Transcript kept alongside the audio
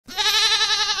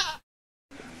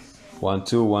1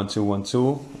 2 1 2 1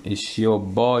 2. It's your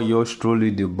boy, yours truly,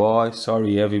 the boy.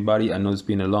 Sorry, everybody. I know it's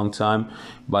been a long time,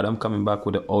 but I'm coming back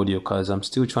with the audio because I'm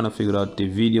still trying to figure out the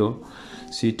video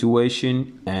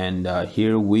situation. And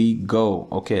here we go.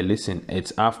 Okay, listen,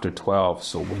 it's after 12.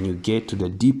 So when you get to the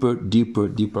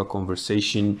deeper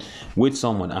conversation with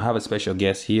someone, I have a special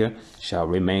guest here. Shall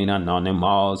remain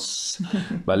anonymous.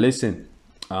 But listen,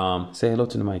 say hello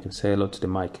to the mic. Say hello to the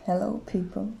mic. Hello,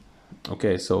 people.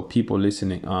 Okay, so people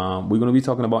listening, we're going to be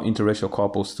talking about interracial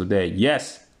couples today.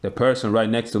 Yes, the person right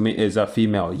next to me is a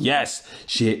female. Yes,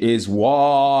 she is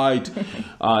white.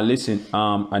 Listen,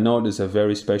 I know there's a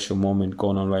very special moment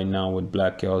going on right now with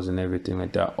black girls and everything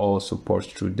like that. All supports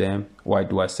through them. Why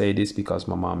do I say this? Because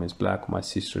my mom is black. My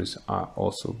sisters are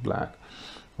also black.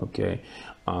 Okay.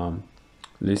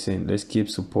 Listen, let's keep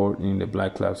supporting the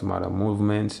Black Lives Matter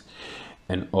movement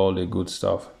and all the good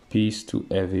stuff. Peace to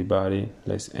everybody.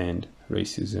 Let's end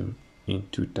racism in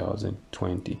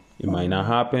 2020. It might not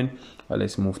happen, but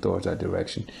let's move towards that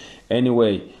direction.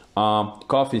 Anyway,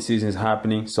 coffee season is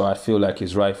happening, so I feel like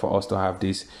it's right for us to have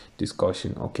this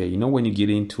discussion. Okay, you know when you get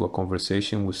into a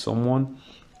conversation with someone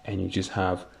and you just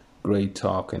have great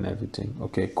talk and everything.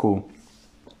 Okay, cool.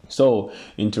 So,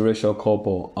 interracial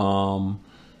couple,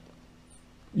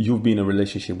 you've been in a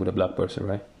relationship with a black person,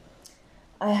 right?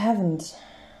 I haven't.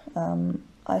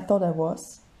 I thought I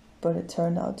was, but it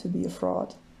turned out to be a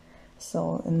fraud.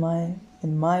 So in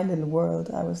my little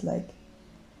world, I was like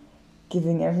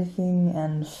giving everything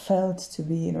and felt to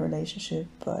be in a relationship,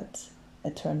 but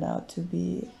it turned out to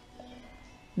be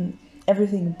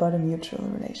everything but a mutual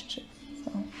relationship.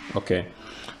 So. Okay,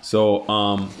 so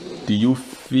do you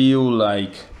feel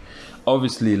like,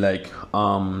 obviously, like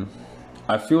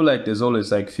I feel like there's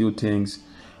always like few things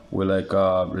with like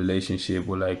a relationship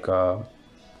with like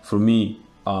for me.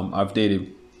 I've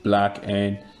dated black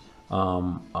and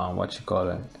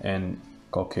and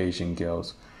Caucasian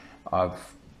girls. I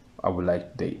would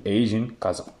like to date Asian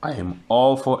because I am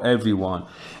all for everyone.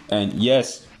 And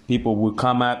yes, people will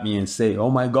come at me and say,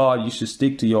 "Oh my God, you should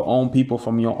stick to your own people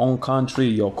from your own country,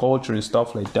 your culture and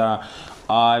stuff like that."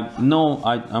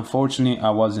 Unfortunately I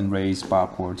wasn't raised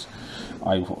backwards.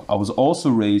 I was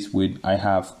also raised with. I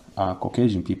have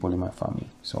Caucasian people in my family,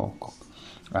 so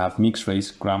I have mixed race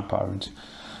grandparents.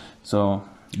 So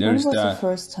there's that. When was the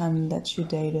first time that you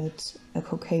dated a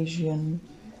Caucasian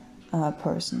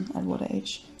person? At what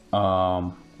age?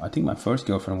 I think my first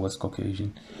girlfriend was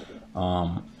Caucasian.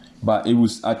 But it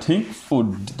was, I think for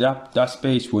that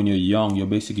space when you're young, you're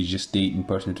basically just dating,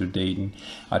 person to dating.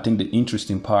 I think the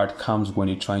interesting part comes when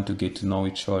you're trying to get to know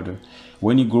each other.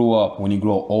 When you grow up, when you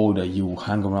grow older, you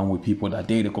hang around with people that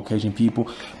dated Caucasian people,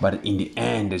 but in the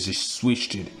end, they just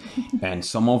switched it. And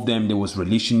some of them, there was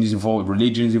religions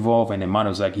involved, and the man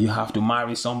was like, you have to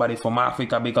marry somebody from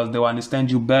Africa because they'll understand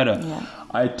you better. Yeah.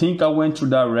 I think I went through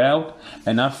that route,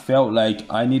 and I felt like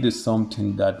I needed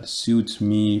something that suits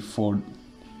me for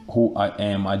who I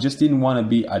am. I just didn't want to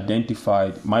be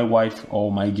identified, my wife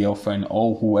or my girlfriend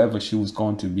or whoever she was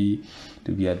going to be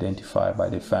identified by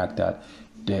the fact that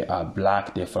they are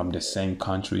black, they're from the same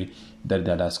country.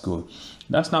 That's good.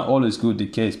 That's not always good the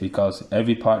case, because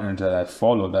every partner that I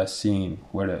followed, that scene,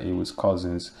 whether it was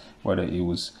cousins, whether it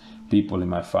was people in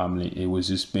my family, it was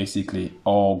just basically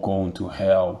all going to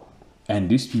hell. And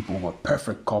these people were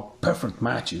perfect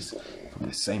matches from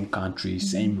the same country,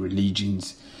 same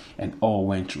religions, and all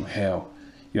went through hell.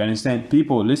 You understand?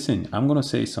 People, listen, I'm going to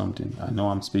say something. I know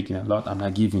I'm speaking a lot. I'm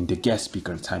not giving the guest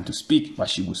speaker time to speak, but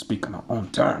she will speak on her own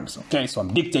terms. Okay, so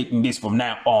I'm dictating this from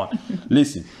now on.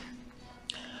 Listen,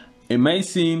 it may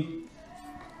seem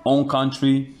own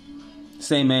country,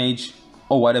 same age,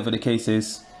 or whatever the case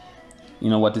is. You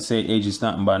know what they say, age is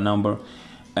nothing but a number.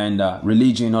 And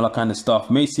religion, all that kind of stuff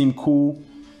may seem cool,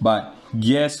 but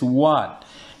guess what?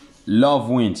 Love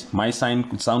wins. Might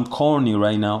sound corny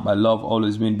right now, but love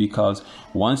always wins, because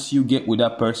once you get with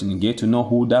that person and get to know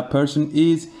who that person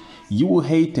is, you will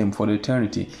hate them for the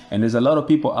eternity. And there's a lot of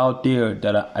people out there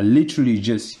that are literally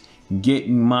just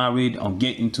getting married or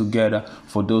getting together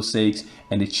for those sakes,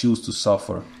 and they choose to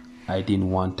suffer. I didn't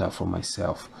want that for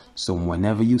myself. So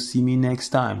whenever you see me next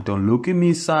time, don't look at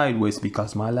me sideways,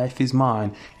 because my life is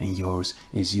mine and yours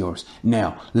is yours.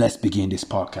 Now, let's begin this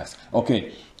podcast.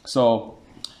 Okay, so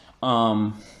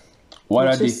what you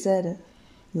I just said it.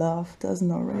 Love does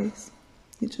not race.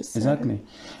 You just said exactly. It.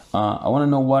 I want to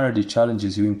know, what are the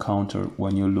challenges you encounter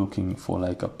when you're looking for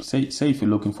like a say if you're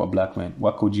looking for a black man,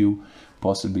 what could you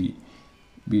possibly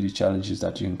be the challenges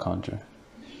that you encounter?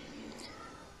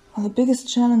 Well, the biggest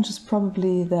challenge is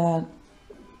probably that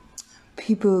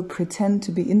people pretend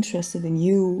to be interested in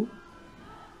you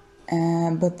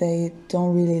but they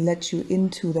don't really let you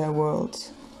into their world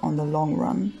on the long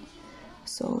run.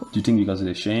 So do you think because of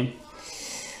the shame?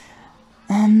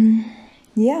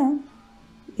 Yeah.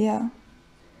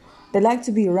 They like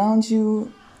to be around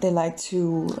you. They like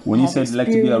to. When you said experience.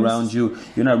 like to be around you,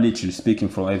 you're not literally speaking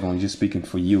for everyone. You're just speaking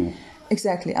for you.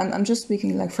 Exactly. I'm just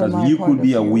speaking like from my you point could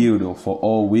be of a view. weirdo for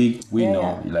all week. We Yeah,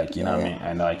 know, yeah. like, you know what I mean?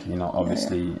 And like, you know,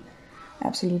 obviously.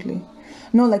 Absolutely.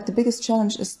 No, like the biggest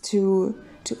challenge is to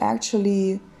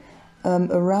actually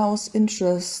arouse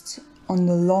interest on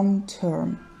the long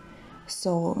term.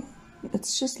 So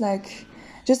it's just like,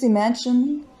 just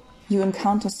imagine you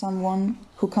encounter someone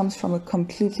who comes from a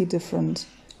completely different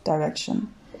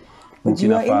direction. But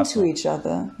you are into each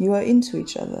other.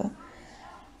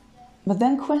 But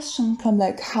then question come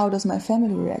like, how does my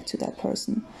family react to that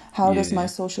person? How does my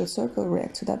social circle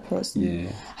react to that person?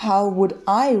 Yeah. How would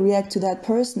I react to that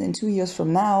person in 2 years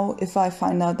from now if I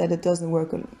find out that it doesn't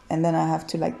work, and then I have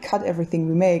to like cut everything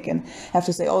we make and have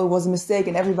to say, oh, it was a mistake,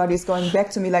 and everybody's going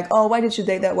back to me like, oh, why did you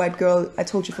date that white girl? I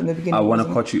told you from the beginning. I want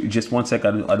to cut you just 1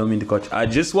 second. I don't mean to cut you. I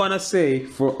just want to say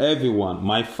for everyone,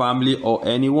 my family or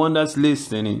anyone that's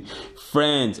listening,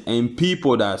 friends and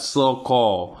people that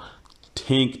so-called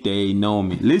think they know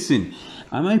me. Listen,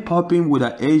 I might pop in with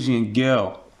an Asian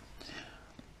girl.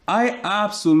 I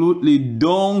absolutely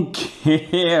don't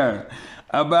care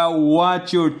about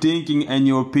what you're thinking and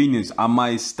your opinions. I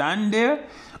might stand there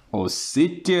or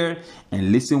sit there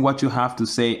and listen what you have to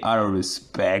say out of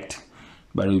respect,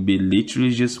 but it will be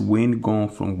literally just wind going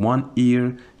from one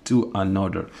ear to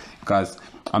another. Because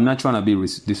I'm not trying to be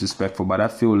disrespectful, but I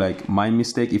feel like my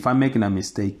mistake, if I'm making a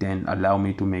mistake, then allow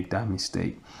me to make that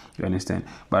mistake. You understand?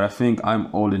 But I think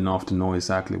I'm old enough to know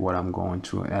exactly what I'm going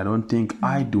through. I don't think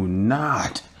I do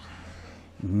not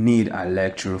need a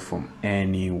lecture from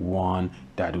anyone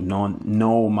that do not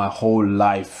know my whole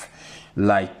life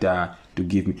like that to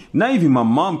give me. Not even my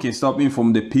mom can stop me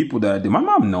from the people that my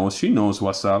mom knows. She knows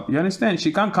what's up. You understand?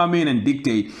 She can't come in and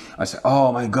dictate. I say,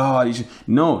 oh my God.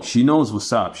 No, she knows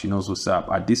what's up. She knows what's up.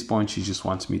 At this point, she just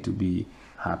wants me to be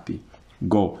happy.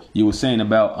 Go. You were saying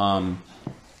about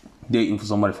dating for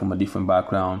somebody from a different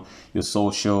background, your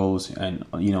socials, and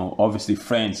you know, obviously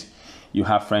friends. You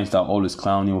have friends that always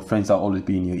clown you, friends that always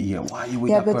be in your ear. Why are you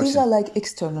with that person? Yeah, but these are like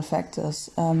external factors.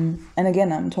 And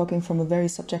again, I'm talking from a very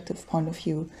subjective point of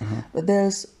view. Mm-hmm. But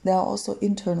there are also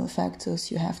internal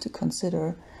factors you have to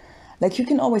consider. Like, you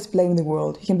can always blame the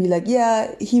world. You can be like,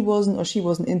 yeah, he wasn't or she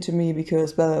wasn't into me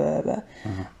because blah, blah, blah, blah.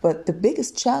 Mm-hmm. But the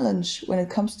biggest challenge when it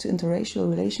comes to interracial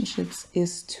relationships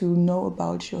is to know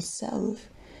about yourself.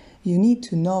 You need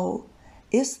to know,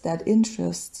 is that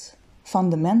interest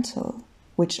fundamental,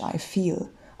 which I feel,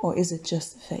 or is it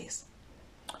just a phase?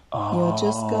 You're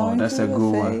just going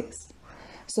through a phase.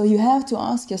 So you have to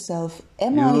ask yourself,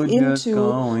 am I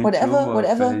into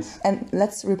whatever, and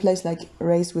let's replace like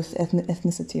race with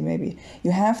ethnicity maybe.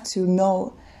 You have to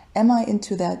know, am I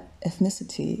into that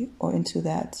ethnicity or into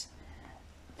that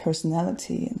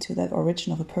personality, into that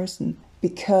origin of a person?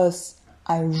 Because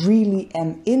I really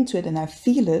am into it and I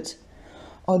feel it,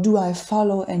 or do I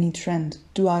follow any trend?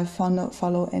 Do I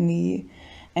follow any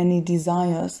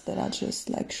desires that are just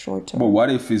like short term? But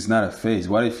what if it's not a phase?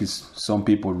 What if it's some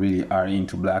people really are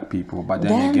into black people, but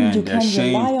then again you can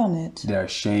rely on it. They're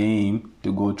ashamed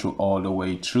to go through all the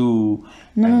way through.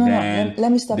 No.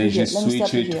 Let me stop you here. They just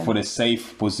switch it for the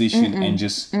safe position and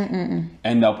just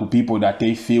end up with people that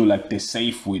they feel like they're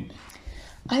safe with.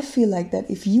 I feel like that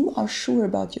if you are sure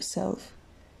about yourself,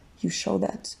 you show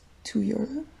that to your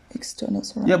external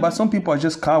surroundings. Yeah, but some people are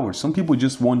just cowards. Some people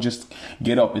just won't just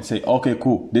get up and say, okay,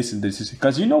 cool, this is.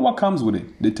 Because you know what comes with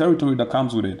it? The territory that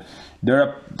comes with it.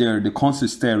 They're the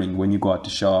constant staring when you go out to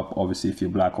shop, obviously if you're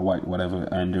black or white, whatever.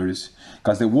 And there is,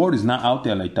 because the world is not out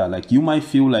there like that. Like, you might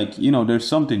feel like, you know, there's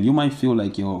something. You might feel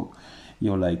like you're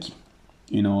like,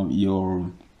 you know,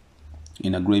 you're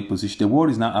in a great position. The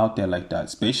world is not out there like that,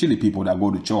 especially people that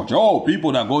go to church. Oh,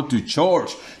 people that go to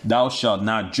church, thou shalt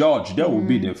not judge. That will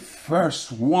be the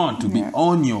first one to be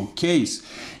on your case.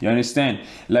 You understand?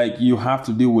 Like, you have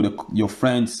to deal with your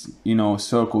friends, you know,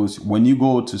 circles. When you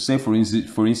go to, say, for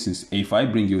instance, if I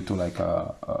bring you to like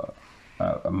a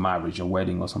marriage, a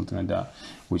wedding or something like that,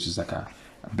 which is like a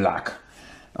black,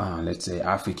 let's say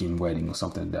African wedding or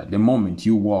something like that. The moment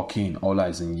you walk in, all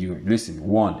eyes on you. Listen,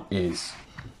 one is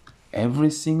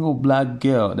every single black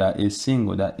girl that is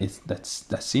single,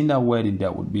 that's in that wedding,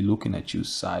 that would be looking at you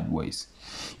sideways.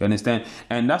 You understand?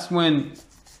 And that's when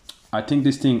I think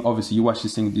this thing, obviously you watch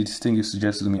this thing you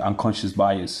suggested to me, unconscious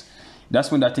bias. That's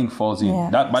when that thing falls in. Yeah,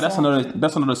 But exactly.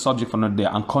 that's another subject for another day.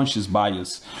 Unconscious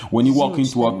bias. When you walk Huge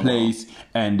into a thing, place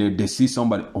and they see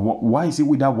somebody, why is it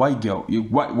with that white girl?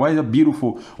 Why is it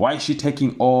beautiful? Why is she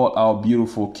taking all our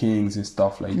beautiful kings and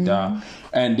stuff like that?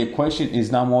 And the question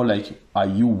is now more like, are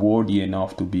you worthy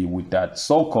enough to be with that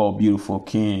so-called beautiful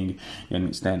king? You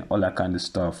understand? All that kind of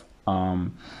stuff.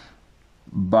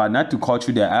 But not to cut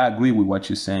you there, I agree with what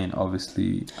you're saying,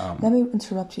 obviously. Let me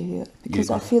interrupt you here, because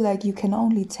I feel like you can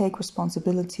only take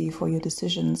responsibility for your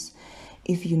decisions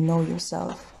if you know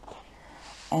yourself.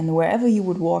 And wherever you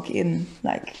would walk in,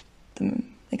 like the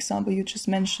example you just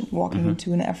mentioned, walking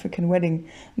into an African wedding,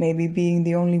 maybe being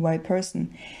the only white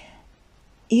person,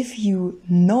 if you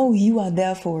know you are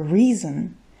there for a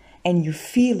reason and you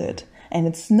feel it, and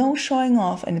it's no showing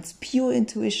off, and it's pure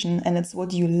intuition, and it's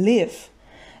what you live,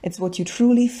 it's what you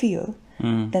truly feel,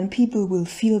 then people will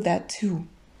feel that too.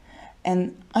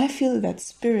 And I feel that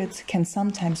spirit can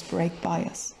sometimes break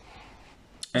bias.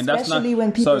 And Especially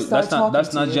when people start talking that's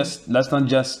to you. That's not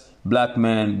just black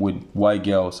men with white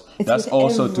girls. It's that's with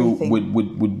also everything.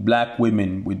 with black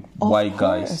women with white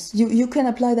guys. You can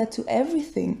apply that to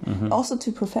everything. Also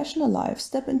to professional life.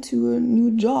 Step into a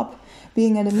new job,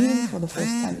 being at a meeting for the first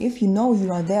time. If you know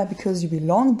you are there because you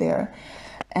belong there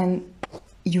and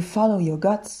you follow your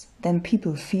guts, then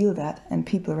people feel that and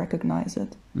people recognize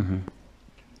it.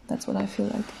 That's what I feel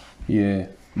like. Yeah,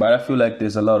 but I feel like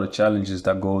there's a lot of challenges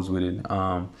that goes with it.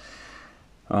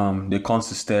 The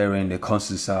constant staring, the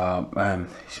constant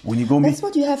when you go meet. That's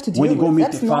what you have to deal when you go with. meet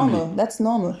That's the family. normal. That's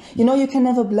normal. You know, you can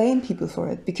never blame people for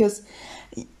it, because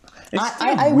It's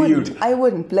still I weird. I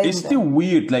wouldn't blame It's them. still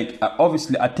weird. Like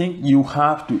obviously, I think you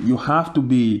have to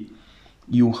be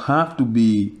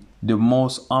the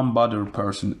most unbothered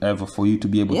person ever for you to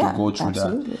be able to go through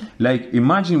absolutely. that. Like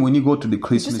imagine when you go to the You just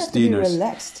Christmas have to be dinners.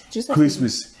 relaxed. Just have to be-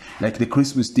 Christmas, like the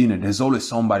Christmas dinner, there's always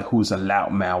somebody who's a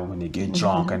loud mouth when they get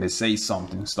drunk and they say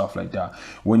something and stuff like that.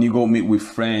 When you go meet with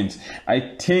friends,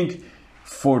 I think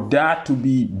for that to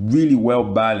be really well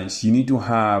balanced, you need to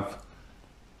have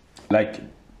like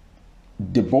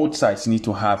the both sides need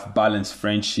to have balanced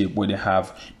friendship where they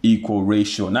have equal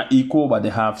ratio, not equal, but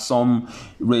they have some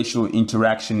racial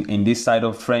interaction in this side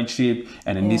of friendship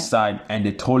and in this side, and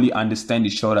they totally understand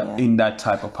each other in that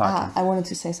type of pattern. I wanted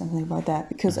to say something about that,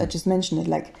 because I just mentioned it.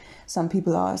 Like, some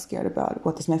people are scared about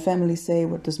what does my family say,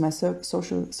 what does my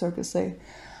social circle say.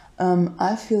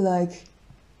 I feel like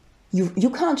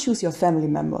you can't choose your family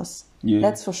members.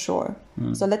 That's for sure.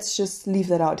 So let's just leave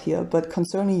that out here. But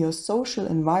concerning your social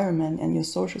environment and your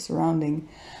social surrounding,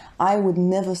 I would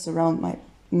never surround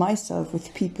myself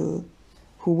with people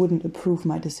who wouldn't approve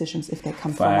my decisions if they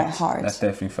come from my heart. That's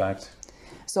definitely fact.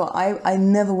 So I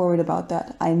never worried about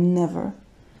that. I never.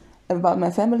 About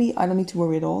my family, I don't need to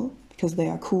worry at all, because they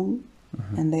are cool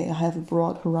and they have a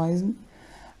broad horizon.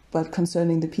 But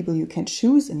concerning the people you can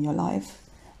choose in your life,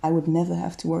 I would never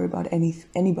have to worry about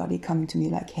anybody coming to me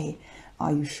like, hey,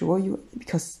 are you sure you...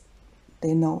 Because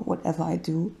they know whatever I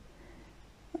do,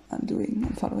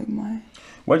 I'm following my...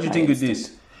 What do you think instinct. of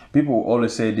this? People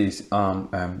always say this,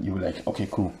 you were like, okay,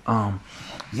 cool.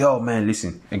 Yo, man,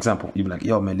 listen. Example, you be like,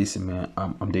 yo, man, listen, man,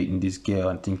 I'm dating this girl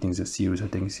and think things are serious. I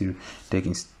think it's serious,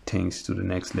 taking things to the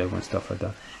next level and stuff like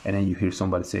that. And then you hear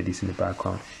somebody say this in the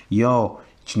background. Yo,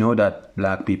 you know that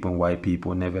black people and white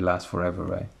people never last forever,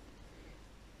 right?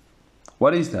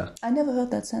 What is that? I never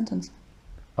heard that sentence.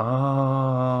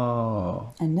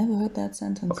 Oh. I never heard that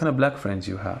sentence. What kind of black friends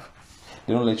you have?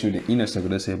 They don't let you in the inner circle.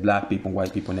 They say black people and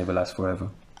white people never last forever.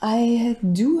 I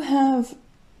do have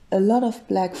a lot of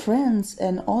black friends,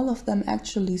 and all of them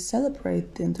actually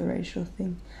celebrate the interracial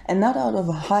thing. And not out of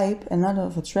a hype and not out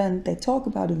of a trend. They talk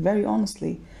about it very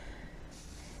honestly.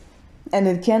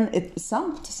 And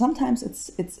sometimes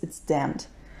it's damned.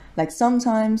 Like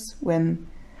sometimes when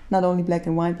not only black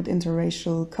and white but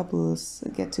interracial couples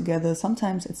get together,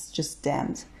 sometimes it's just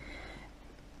damned.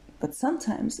 But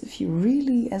sometimes if you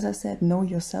really, as I said, know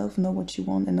yourself, know what you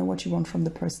want, and know what you want from the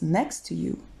person next to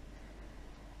you,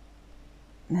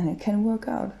 then it can work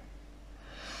out.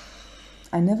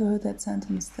 I never heard that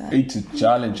sentence there. It's a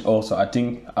challenge also. I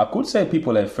think I could say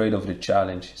people are afraid of the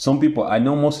challenge. Some people, I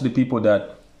know most of the people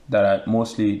that are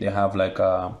mostly, they have like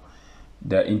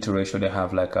they're interracial, they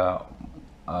have like a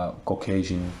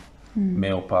Caucasian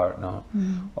male partner,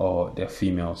 or they're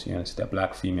females, you know, it's they're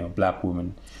black female, black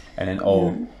woman, and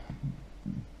then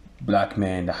black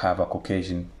men that have a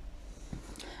Caucasian.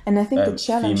 And I think the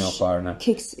challenge female partner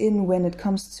kicks in when it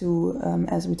comes to,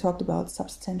 as we talked about,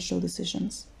 substantial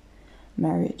decisions,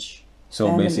 marriage. So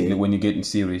family. basically, when you get in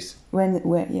serious. When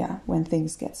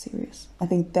things get serious, I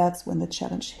think that's when the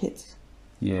challenge hits.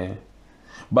 Yeah,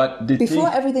 But the Before,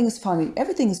 thing, everything is funny,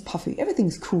 everything is puffy, everything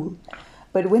is cool.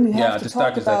 But when you have to the talk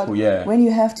start is like, about, cool, yeah. when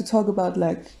you have to talk about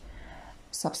like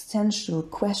substantial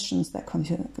questions that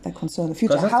concern the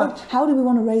future, how do we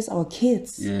want to raise our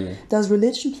kids? Yeah. Does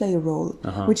religion play a role?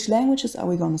 Which languages are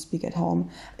we going to speak at home?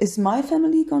 Is my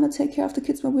family going to take care of the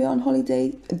kids when we are on holiday?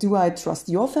 Do I trust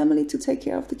your family to take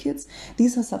care of the kids?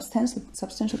 These are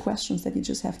substantial questions that you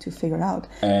just have to figure out.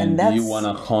 And that's, you want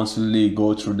to constantly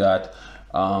go through that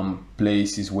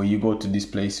places where you go to these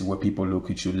places where people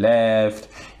look at you left,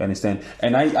 you understand?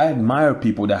 And I admire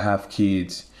people that have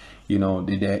kids, you know,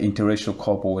 they're interracial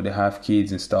couple where they have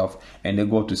kids and stuff, and they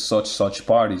go to such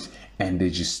parties and they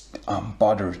just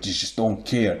bother, they just don't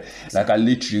care. Like, I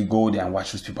literally go there and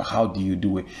watch those people. How do you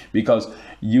do it? Because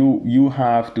you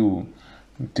have to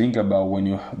think about when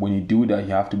you do that,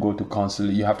 you have to go to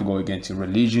constantly, you have to go against your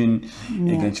religion,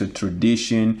 against your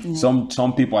tradition.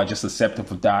 Some people are just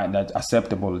acceptable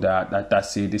that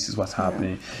that's it, this is what's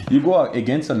happening. You go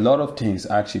against a lot of things,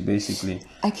 actually. Basically,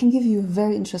 I can give you a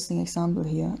very interesting example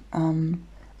here.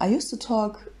 I used to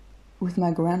talk with my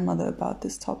grandmother about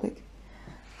this topic.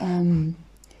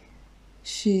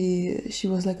 She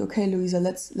was like, okay, Louisa,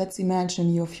 let's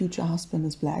imagine your future husband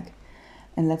is black,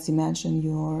 and let's imagine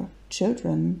your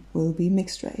children will be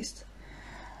mixed race.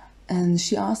 And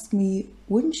she asked me,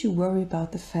 wouldn't you worry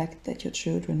about the fact that your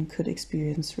children could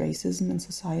experience racism in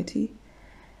society?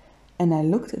 And I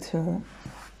looked at her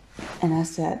and I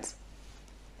said,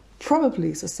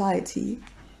 probably society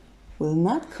will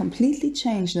not completely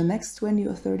change in the next 20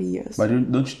 or 30 years. But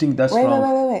don't you think that's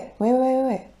wrong?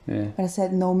 Wait. Yeah. But I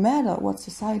said, no matter what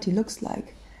society looks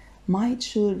like, my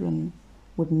children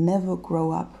would never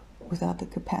grow up without the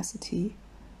capacity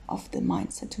of the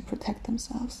mindset to protect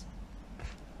themselves.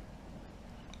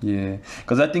 Yeah,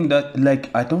 because I think that,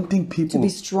 like, I don't think people... To be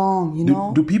strong, you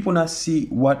know? Do people not see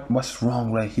what's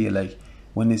wrong right here? Like,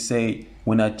 when they say,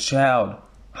 when a child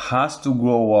has to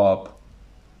grow up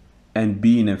and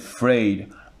being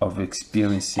afraid of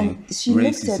experiencing and she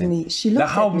racism. Looked at me. She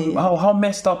looked at me. How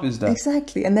messed up is that?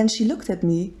 Exactly. And then she looked at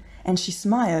me and she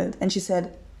smiled and she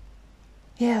said,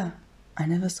 yeah, I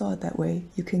never saw it that way.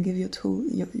 You can give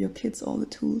your kids all the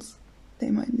tools they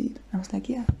might need. I was like,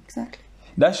 yeah, exactly.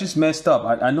 That's just messed up.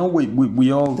 I know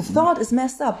we all... The thought is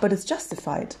messed up, but it's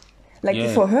justified.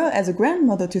 Like, for her as a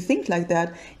grandmother to think like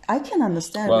that, I can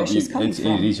understand where she's coming from.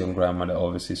 It is your grandmother,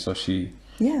 obviously, so she...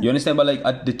 Yeah. You understand? But,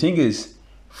 like, the thing is,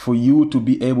 for you to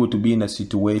be able to be in a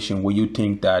situation where you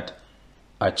think that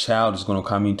a child is going to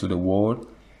come into the world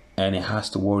and it has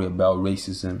to worry about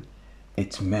racism,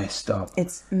 it's messed up.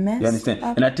 It's messed up. You understand?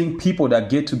 And I think people that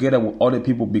get together with other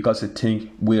people because they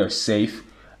think we are safe,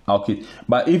 okay.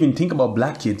 But even think about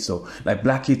black kids, so like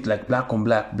black kids, like black on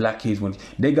black kids, when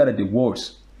they got a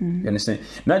divorce. You understand?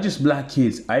 Not just black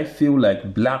kids. I feel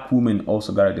like black women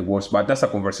also got a divorce, but that's a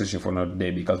conversation for another day,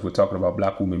 because we're talking about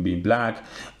black women being black,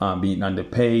 being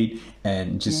underpaid,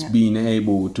 and just being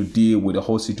able to deal with the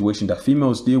whole situation that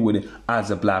females deal with it as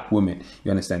a black woman.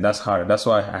 You understand? That's hard. That's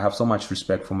why I have so much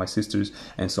respect for my sisters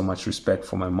and so much respect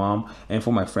for my mom and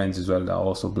for my friends as well that are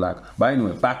also black. But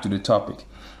anyway, back to the topic.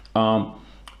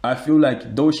 I feel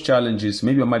like those challenges,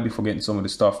 maybe I might be forgetting some of the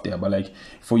stuff there, but like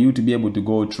for you to be able to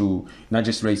go through not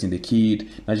just raising the kid,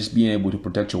 not just being able to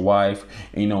protect your wife,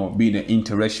 you know, being an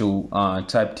interracial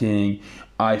type thing,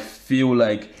 I feel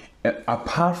like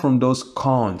apart from those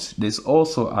cons, there's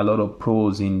also a lot of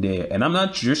pros in there. And I'm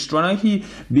not just trying to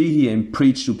be here and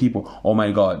preach to people, oh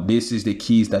my God, this is the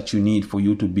keys that you need for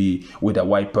you to be with a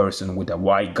white person, with a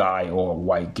white guy or a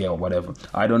white girl, whatever.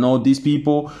 I don't know these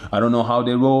people. I don't know how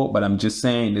they roll, but I'm just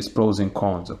saying there's pros and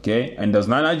cons, okay? And does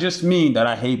not just mean that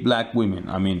I hate black women.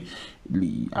 I mean,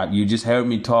 you just heard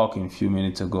me talking a few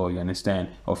minutes ago, you understand?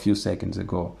 Or a few seconds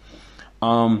ago.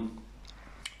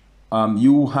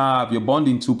 You're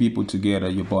bonding two people together,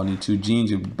 you're bonding two genes,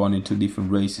 you're bonding two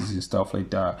different races and stuff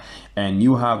like that. And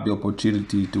you have the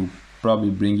opportunity to probably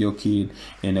bring your kid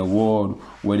in a world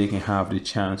where they can have the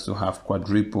chance to have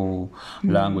quadruple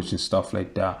language and stuff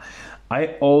like that.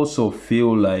 I also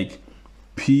feel like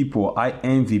I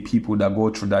envy people that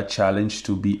go through that challenge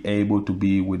to be able to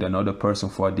be with another person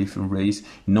for a different race,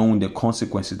 knowing the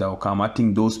consequences that will come. I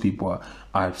think those people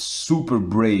are super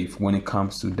brave when it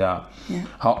comes to that. Yeah.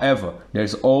 However,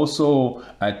 there's also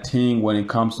a thing when it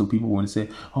comes to people when they say,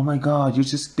 oh my God, you're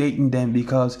just dating them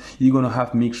because you're going to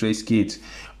have mixed race kids.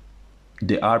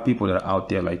 There are people that are out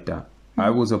there like that. I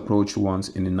was approached once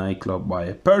in a nightclub by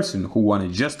a person who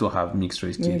wanted just to have mixed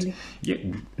race kids. Really? Yeah,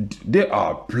 there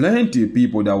are plenty of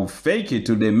people that will fake it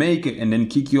till they make it and then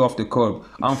kick you off the curb.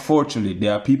 Unfortunately,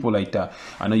 there are people like that.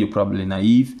 I know you're probably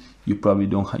naive. You probably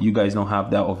don't. You guys don't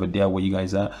have that over there where you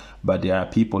guys are, but there are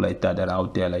people like that are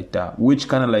out there like that, which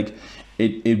kind of like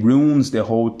it ruins the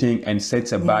whole thing and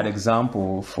sets a bad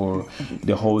example for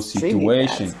the whole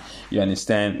situation. You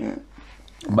understand? Yeah.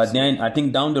 But then I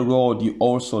think down the road you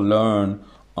also learn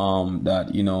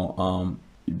that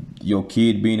your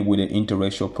kid being with an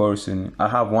interracial person. I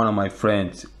have one of my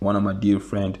friends, one of my dear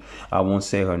friend, I won't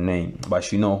say her name, but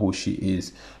she know who she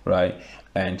is, right?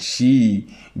 And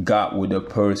she got with a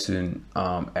person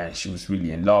and she was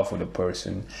really in love with the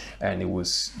person, and it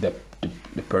was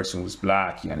the person was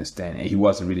black, you understand, and he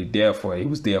wasn't really there for it. He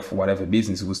was there for whatever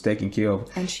business he was taking care of.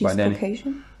 And she's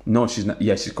Caucasian? No, she's not.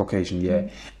 Yeah, she's Caucasian, yeah.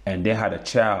 And they had a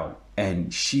child,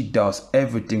 and she does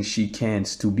everything she can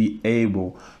to be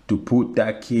able to put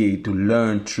that kid to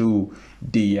learn through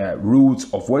the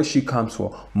roots of where she comes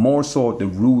from, more so the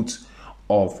roots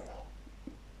of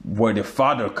where the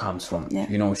father comes from.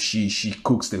 Yeah. She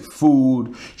cooks the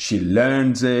food, she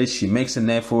learns it, she makes an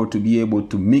effort to be able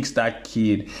to mix that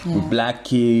kid with black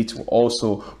kids,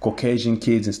 also Caucasian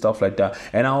kids and stuff like that.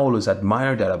 And I always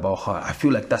admire that about her. I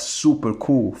feel like that's super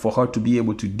cool for her to be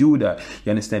able to do that.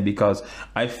 You understand? Because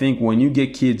I think when you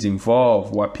get kids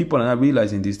involved, what people are not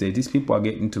realizing these days, these people are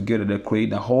getting together to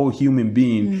create a whole human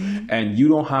being, and you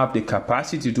don't have the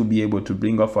capacity to be able to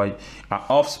bring up an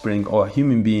offspring or a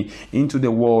human being into the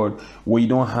world where you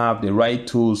don't have the right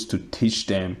tools to teach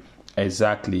them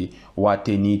exactly what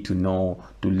they need to know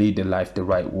to lead their life the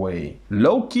right way.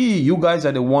 Low key, you guys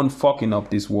are the one fucking up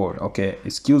this world, okay?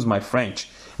 Excuse my French.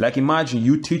 Like, imagine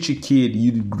you teach a kid,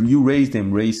 you raise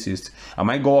them racist. I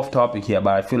might go off topic here,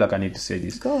 but I feel like I need to say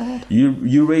this. Go ahead.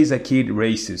 You raise a kid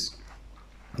racist.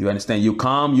 You understand? You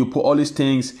come, you put all these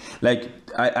things. Like,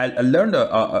 I learned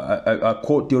a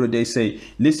quote the other day, say,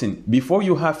 listen, before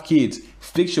you have kids,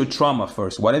 fix your trauma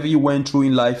first. Whatever you went through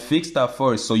in life, fix that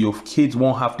first so your kids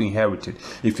won't have to inherit it.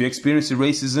 If you experience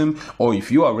racism, or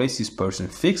if you are a racist person,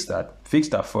 fix that. Fix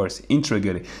that first.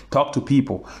 Integrate it. Talk to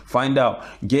people. Find out.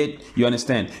 You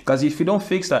understand? Because if you don't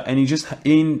fix that and you just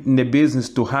in the business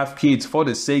to have kids for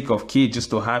the sake of kids, just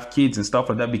to have kids and stuff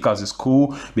like that because it's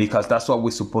cool, because that's what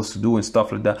we're supposed to do and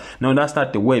stuff like that. No, that's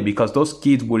not the way, because those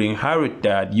kids will inherit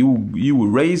that. You will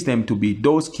raise them to be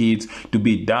those kids, to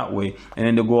be that way. And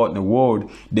then they go out in the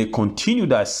world, they continue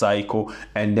that cycle,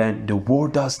 and then the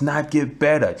world does not get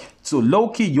better. So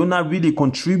low-key, you're not really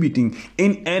contributing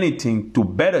in anything to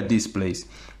better this place.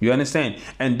 You understand?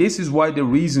 And this is why the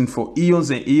reason for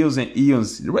eons and eons and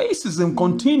eons, racism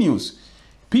continues.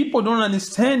 People don't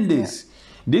understand this.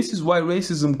 This is why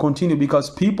racism continues,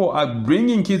 because people are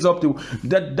bringing kids up to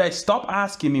that. Stop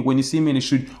asking me when you see me in the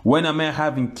street, when am I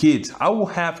having kids? I will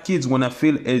have kids when I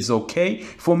feel it's okay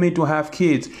for me to have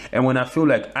kids, and when I feel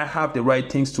like I have the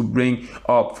right things to bring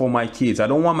up for my kids. I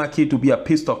don't want my kid to be a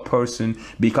pissed off person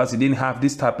because he didn't have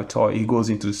this type of toy. He goes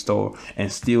into the store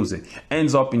and steals it,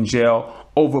 ends up in jail,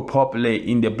 overpopulate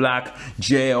in the black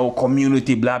jail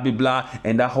community, blah blah blah,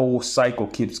 and that whole cycle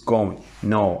keeps going.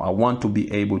 No, I want to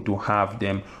be able to have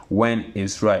them when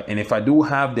it's right. And if I do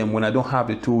have them, when I don't have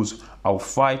the tools, I'll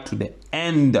fight to the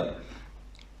end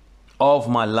of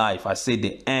my life. I say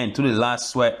the end, to the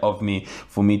last sweat of me,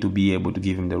 for me to be able to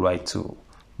give him the right tool.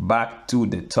 Back to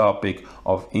the topic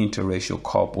of interracial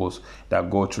couples that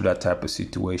go through that type of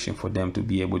situation, for them to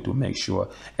be able to make sure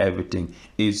everything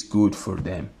is good for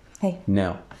them. Hey.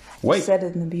 Now, wait. You said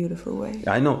it in a beautiful way.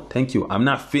 I know. Thank you. I'm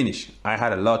not finished. I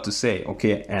had a lot to say,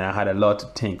 okay? And I had a lot to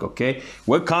think, okay?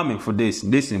 We're coming for this.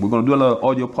 Listen, we're going to do a lot of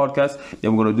audio podcasts.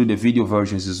 Then we're going to do the video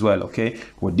versions as well, okay?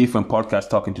 With different podcasts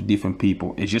talking to different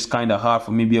people. It's just kind of hard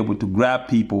for me to be able to grab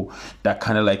people that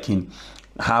kind of like can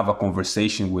have a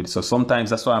conversation with. So sometimes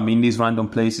that's why I'm in these random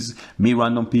places, meet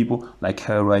random people like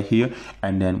her right here.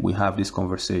 And then we have these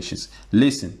conversations.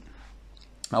 Listen.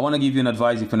 I want to give you an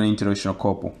advice if you're an interracial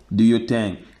couple. Do your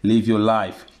thing. Live your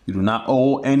life. You do not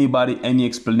owe anybody any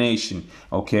explanation,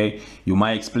 okay? You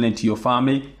might explain to your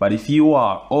family, but if you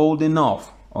are old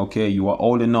enough, okay, you are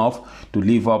old enough to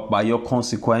live up by your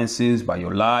consequences, by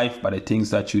your life, by the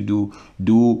things that you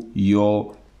do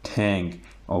your thing,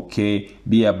 okay?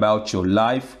 Be about your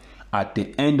life. At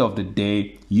the end of the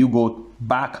day, you go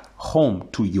back home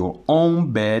to your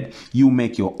own bed. You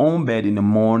make your own bed in the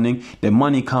morning. The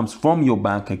money comes from your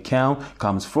bank account,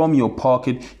 comes from your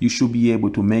pocket. You should be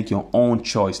able to make your own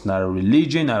choice. Not a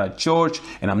religion, not a church.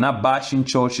 And I'm not bashing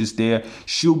churches there.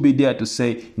 Should be there to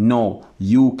say, no,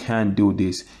 you can't do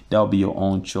this. That'll be your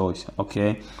own choice.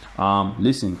 Okay.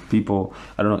 Listen, people,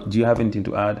 I don't know. Do you have anything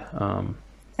to add?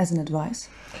 As an advice?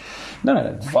 Not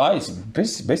advice,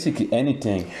 basically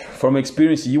anything. From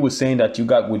experience, you were saying that you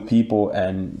got with people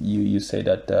and you say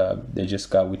that they just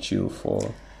got with you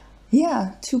for...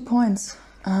 Yeah, 2 points.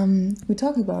 We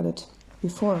talked about it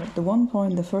before.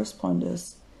 The first point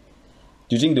is...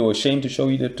 Do you think they were ashamed to show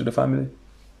you that to the family?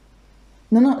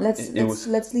 No,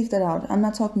 let's leave that out. I'm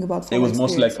not talking about... It was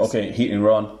most like, okay, hit and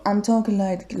run. I'm talking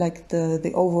like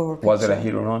the overall picture. Was it a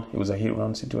hit and run? It was a hit and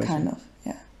run situation? Kind of,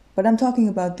 yeah. But I'm talking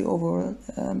about the overall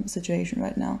situation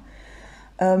right now.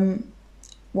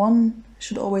 One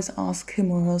should always ask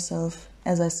him or herself,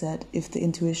 as I said, if the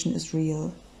intuition is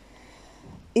real.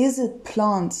 Was it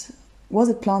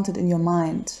planted in your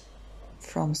mind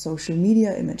from social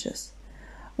media images?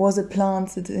 Was it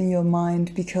planted in your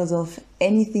mind because of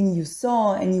anything you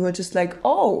saw and you were just like,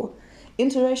 oh,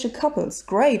 interracial couples,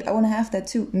 great, I want to have that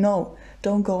too? No,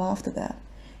 don't go after that.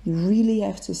 You really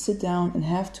have to sit down and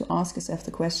have to ask yourself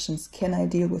the questions, can I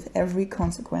deal with every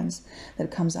consequence that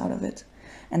comes out of it?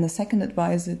 And the second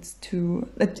advice is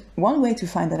one way to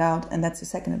find that out, and that's the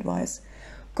second advice,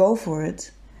 go for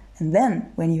it. And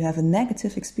then when you have a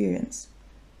negative experience,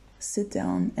 sit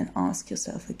down and ask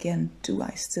yourself again, do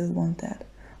I still want that?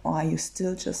 Or are you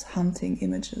still just hunting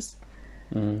images?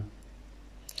 Mm.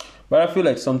 But I feel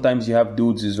like sometimes you have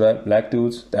dudes, right, black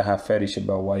dudes, that have fetish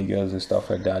about white girls and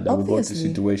stuff like that. That will go into a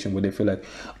situation where they feel like,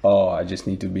 oh, I just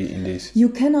need to be in this. You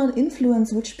cannot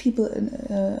influence which people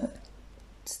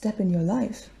step in your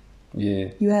life. Yeah.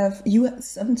 You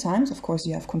sometimes, of course,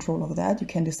 you have control over that. You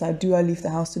can decide, do I leave the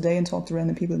house today and talk to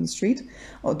random people in the street,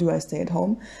 or do I stay at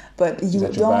home? But you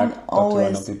don't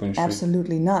always.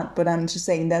 Absolutely not. But I'm just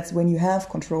saying that's when you have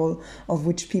control of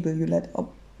which people you let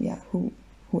up. Yeah,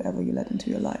 whoever you let into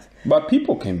your life. But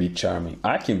people can be charming.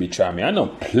 I can be charming. I know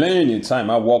plenty of time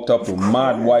I walked up to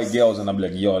mad white girls and I'm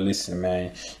like, yo, listen,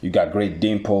 man, you got great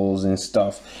dimples and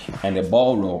stuff, and the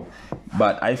ball roll.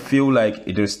 But I feel like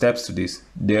there's steps to this.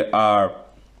 There are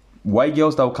white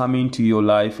girls that will come into your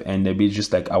life and they be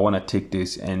just like, I want to take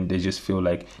this, and they just feel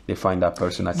like they find that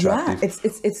person attractive.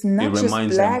 Yeah, it's not just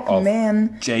black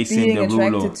men being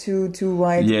attracted to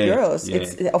white girls.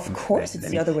 Yeah. Of course, it's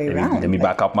the other way around. Let me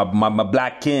back up my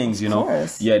black kings, you know.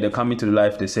 Yeah, they come into the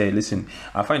life, they say, listen,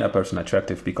 I find that person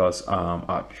attractive because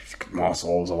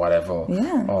muscles or whatever.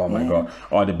 Yeah. Oh my God.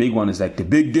 Or the big one is like the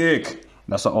big dick.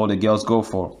 That's what all the girls go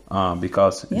for,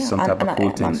 because it's some type of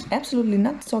cool things. I'm absolutely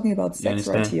not talking about sex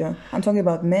right here. I'm talking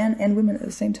about men and women at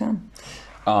the same time.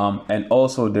 And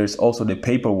also, there's also the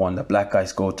paper one that black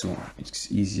guys go to.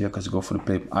 It's easier because you go for the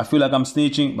paper. I feel like I'm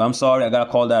snitching, but I'm sorry. I got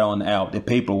to call that on out. The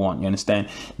paper one, you understand?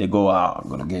 They go out, I'm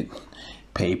going to get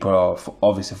paper,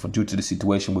 obviously due to the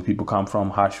situation where people come from,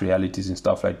 harsh realities and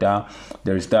stuff like that.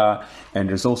 There's that, and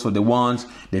there's also the ones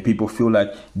that people feel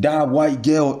like that white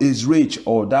girl is rich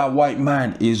or that white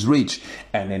man is rich,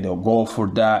 and then they'll go for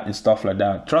that and stuff like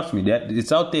that. Trust me, that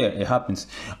it's out there. It happens.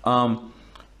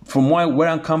 From where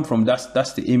I come from,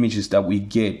 that's the images that we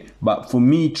get. But for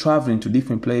me, traveling to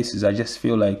different places, I just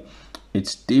feel like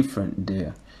it's different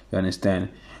there. You understand?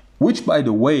 Which, by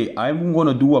the way, I'm going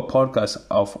to do a podcast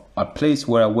of a place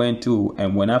where I went to,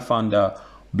 and when I found out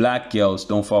black girls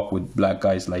don't fuck with black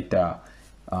guys like that,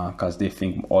 because they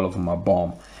think all of them are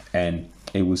bomb. And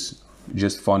it was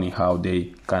just funny how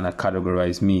they kind of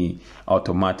categorized me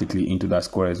automatically into that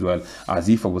square as well, as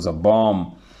if I was a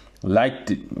bomb.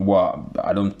 Well,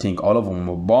 I don't think all of them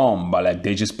were bomb, but like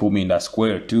they just put me in that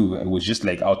square too. It was just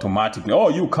like automatically, oh,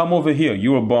 you come over here,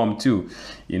 you're a bomb too,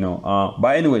 you know.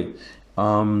 But anyway.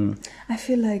 I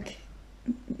feel like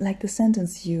the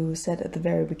sentence you said at the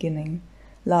very beginning,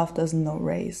 love doesn't know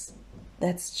race.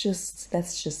 That's just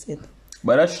it.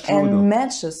 But that's true. And though.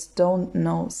 matches don't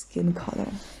know skin color.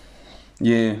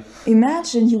 Yeah.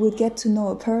 Imagine you would get to know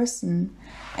a person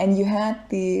and you had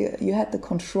the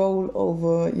control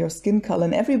over your skin color,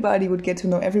 and everybody would get to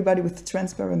know everybody with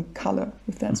transparent color,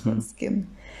 with transparent skin.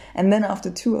 And then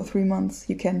after 2 or 3 months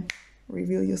you can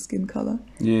reveal your skin color.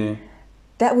 Yeah.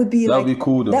 That would be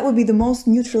cool though. That would be the most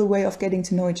neutral way of getting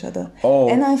to know each other. Oh.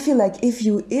 And I feel like if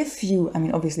you, I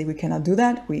mean, obviously we cannot do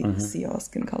that. We see our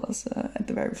skin colors at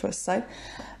the very first sight.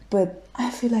 But I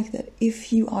feel like that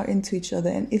if you are into each other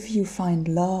and if you find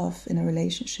love in a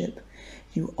relationship,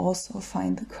 you also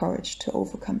find the courage to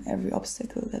overcome every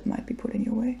obstacle that might be put in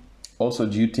your way. Also,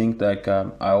 do you think like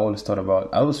I always float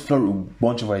with a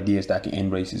bunch of ideas that can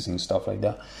end racism and stuff like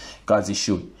that, because it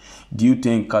should. Do you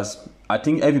think, because I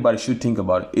think everybody should think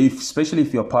about it, especially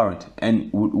if you're a parent and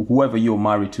whoever you're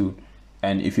married to,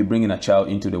 and if you're bringing a child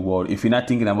into the world, if you're not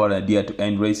thinking about an idea to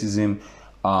end racism,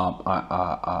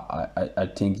 I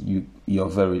think you're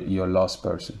a lost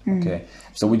person. Okay,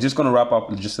 so we're just gonna wrap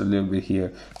up just a little bit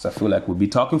here, because I feel like we'll be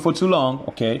talking for too long.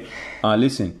 Okay,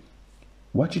 listen,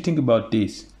 what you think about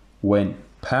this when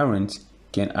parents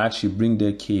can actually bring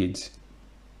their kids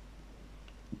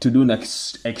to do an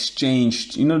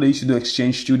exchange. You know, they used to do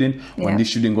exchange student when this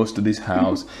student goes to this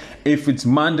house. If it's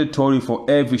mandatory for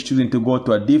every student to go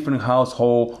to a different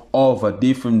household of a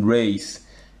different race,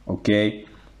 okay,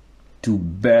 to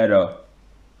better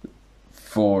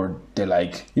for the,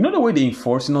 like, you know, the way they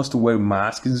enforcing us to wear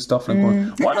masks and stuff like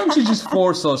that. Why don't you just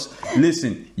force us?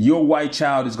 Listen, your white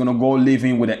child is gonna go live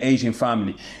in with an Asian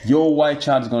family. Your white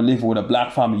child is gonna live with a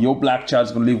black family. Your black child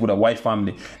is gonna live with a white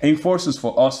family. Enforce us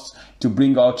for us to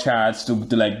bring our childs to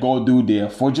like go do there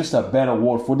for just a better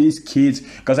world for these kids.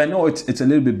 Because I know it's a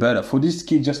little bit better for these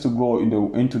kids just to grow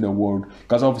into the world.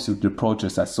 Because obviously the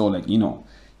protests I saw, like, you know,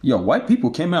 white people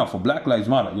came out for Black Lives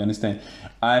Matter. You understand?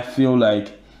 I feel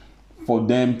like for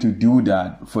them to do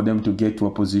that, for them to get to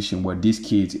a position where these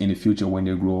kids in the future, when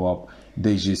they grow up,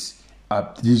 they're just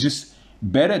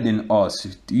better than us.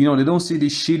 You know, they don't see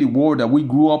this shitty world that we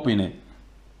grew up in it.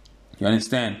 You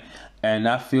understand? And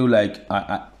I feel like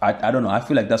I don't know. I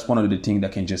feel like that's one of the things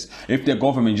that can just, if the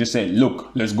government just said,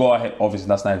 look, let's go ahead. Obviously,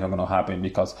 that's not even going to happen,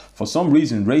 because for some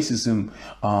reason, racism,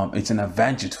 it's an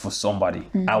advantage for somebody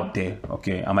out there.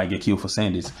 Okay, I might get killed for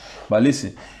saying this, but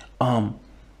listen,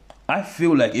 I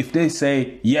feel like if they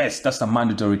say, yes, that's a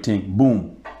mandatory thing,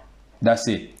 boom, that's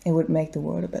it. It would make the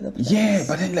world a better place. Yeah,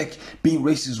 but then, like, being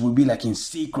racist would be like in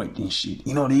secret and shit.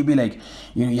 You know, they'd be like,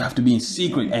 you know, you have to be in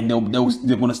secret, and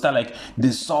they're gonna start like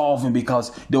dissolving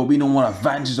because there'll be no more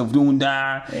advantage of doing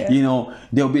that. Yeah. You know,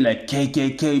 they'll be like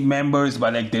KKK members,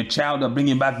 but like their child are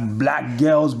bringing back black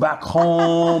girls back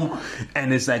home,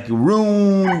 and it's like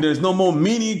ruined. There's no more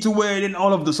meaning to it, and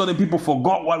all of a sudden people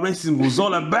forgot what racism was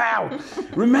all about.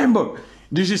 Remember,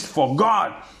 they just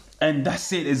forgot. And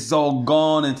that's it. It's all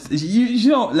gone. And you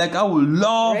know, like, I would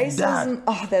love racism, that.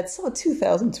 Oh, that's so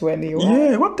 2020. Wow.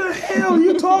 Yeah, what the hell are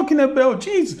you talking about?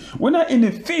 Jeez, we're not in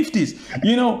the 50s.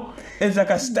 You know, it's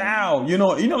like a style. You know,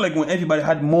 like when everybody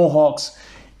had mohawks,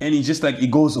 and it just like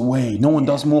it goes away. No one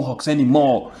does mohawks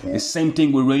anymore. Yeah. The same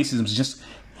thing with racism.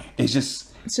 It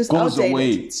just goes outdated.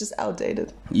 away. It's just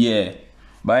outdated. Yeah.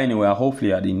 But anyway,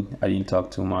 hopefully I didn't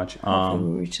talk too much.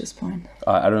 Hopefully we reach this point.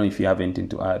 I don't know if you have anything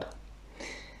to add.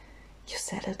 You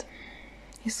said it.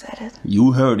 You said it.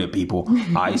 You heard it, people.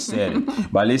 I said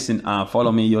it. But listen,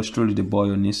 follow me, yours truly, the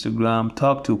boy, on Instagram.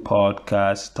 Talk2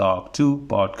 Podcast. Talk2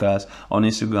 Podcast on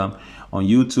Instagram. On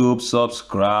YouTube,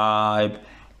 subscribe,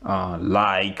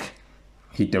 like,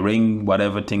 hit the ring,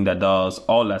 whatever thing that does,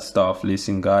 all that stuff.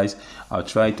 Listen, guys, I'll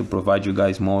try to provide you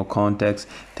guys more context.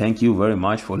 Thank you very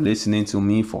much for listening to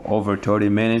me for over 30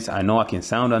 minutes. I know I can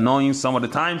sound annoying some of the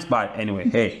times, but anyway,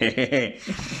 hey.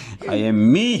 I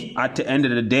am me at the end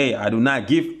of the day. I do not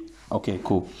give. Okay,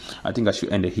 cool. I think I should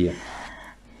end it here.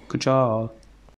 Good job.